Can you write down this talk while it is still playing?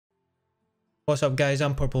What's up guys,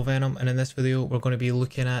 I'm Purple Venom, and in this video we're going to be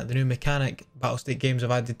looking at the new mechanic Battlestate Games have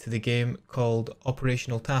added to the game called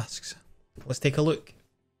Operational Tasks. Let's take a look.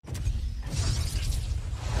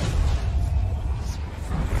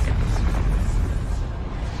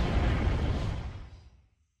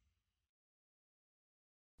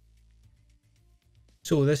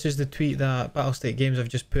 So this is the tweet that Battlestate Games have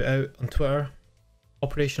just put out on Twitter.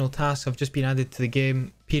 Operational tasks have just been added to the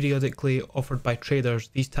game, periodically offered by traders.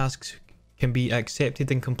 These tasks can be accepted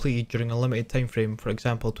and completed during a limited time frame, for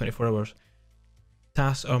example 24 hours.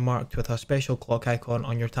 Tasks are marked with a special clock icon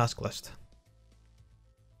on your task list.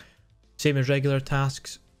 Same as regular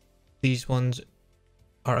tasks, these ones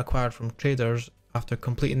are acquired from traders. After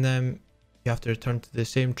completing them, you have to return to the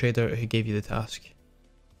same trader who gave you the task.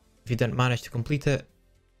 If you didn't manage to complete it,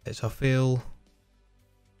 it's a fail.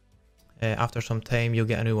 After some time you'll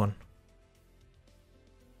get a new one.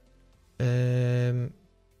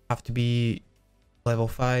 Have to be level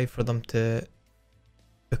 5 for them to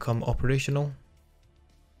become operational.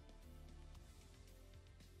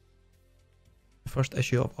 The first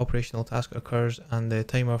issue of operational task occurs and the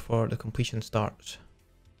timer for the completion starts.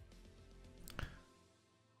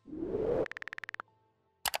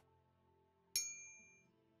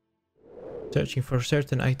 Searching for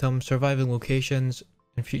certain items, surviving locations.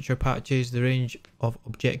 In future patches, the range of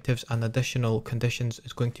objectives and additional conditions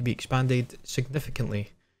is going to be expanded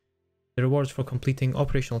significantly. The rewards for completing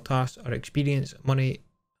operational tasks are experience, money,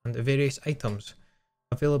 and various items.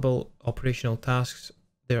 Available operational tasks,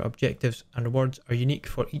 their objectives and rewards are unique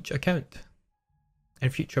for each account. In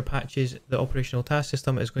future patches, the operational task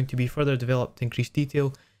system is going to be further developed to increase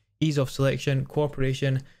detail, ease of selection,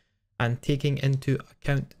 cooperation, and taking into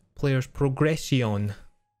account players' progression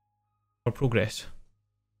or progress.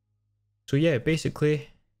 So yeah, basically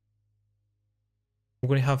we're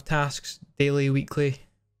going to have tasks daily, weekly.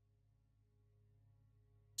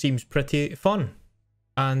 Seems pretty fun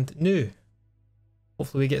and new.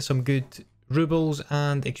 Hopefully we get some good rubles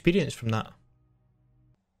and experience from that.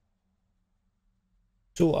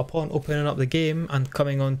 So upon opening up the game and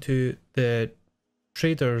coming onto the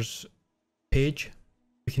traders page,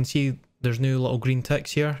 we can see there's new little green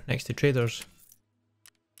ticks here next to traders.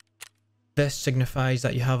 This signifies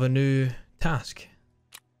that you have a new task,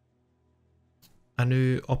 a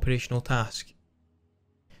new operational task.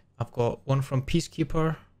 I've got one from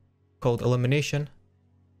Peacekeeper called Elimination.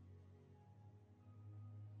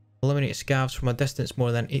 Eliminate scavs from a distance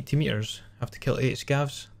more than 80 meters. Have to kill 8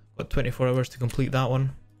 scavs. Got 24 hours to complete that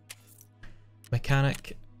one.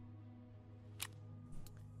 Mechanic.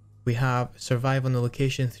 We have survive on the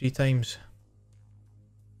location 3 times.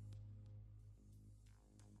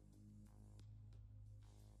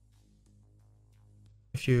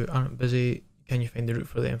 If you aren't busy, can you find the route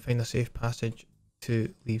for them and find a safe passage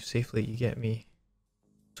to leave safely? You get me?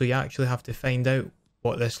 So you actually have to find out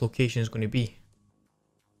what this location is going to be,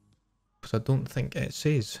 because I don't think it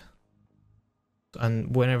says.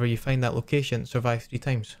 And whenever you find that location, survive 3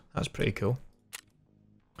 times. That's pretty cool.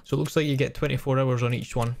 So it looks like you get 24 hours on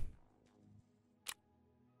each one.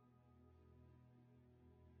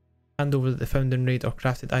 Hand over the found in raid or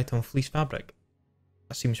crafted item fleece fabric.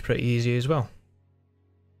 That seems pretty easy as well.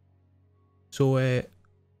 So I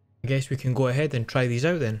guess we can go ahead and try these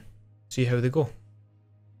out then. See how they go.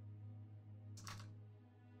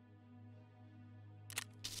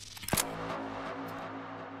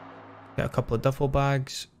 Got a couple of duffel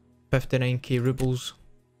bags. 59k rubles.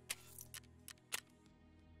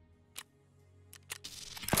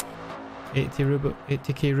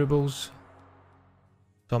 $80k rubles.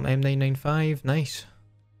 Some M995, nice.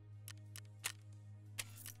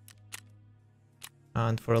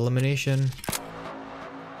 And for elimination,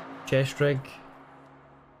 chest rig,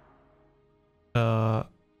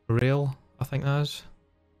 rail, I think that is,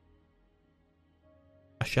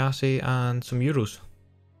 a chassis and some euros.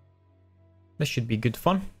 This should be good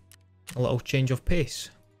fun. A little change of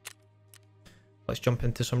pace. Let's jump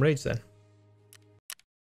into some raids then.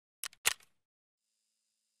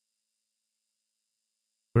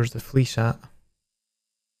 Where's the fleece at?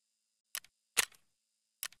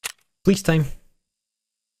 Fleece time.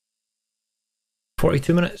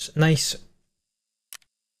 42 minutes, nice.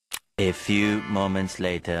 A few moments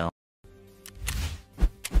later.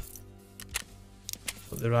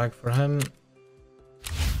 Put the rag for him.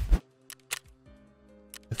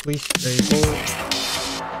 The fleece, there you go.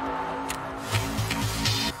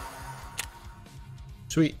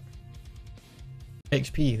 Sweet.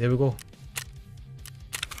 XP, there we go.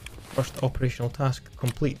 First operational task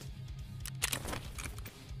complete.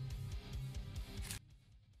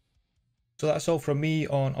 So that's all from me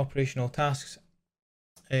on operational tasks.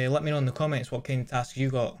 Let me know in the comments what kind of tasks you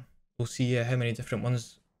got. We'll see how many different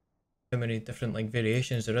ones, how many different like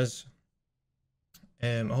variations there is.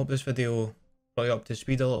 I hope this video brought you up to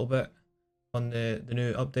speed a little bit on the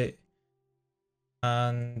new update,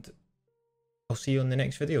 and I'll see you on the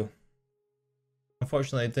next video.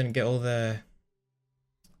 Unfortunately, I didn't get all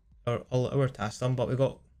our tasks done, but we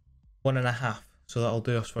got 1.5, so that'll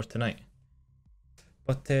do us for tonight.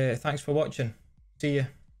 But thanks for watching. See ya.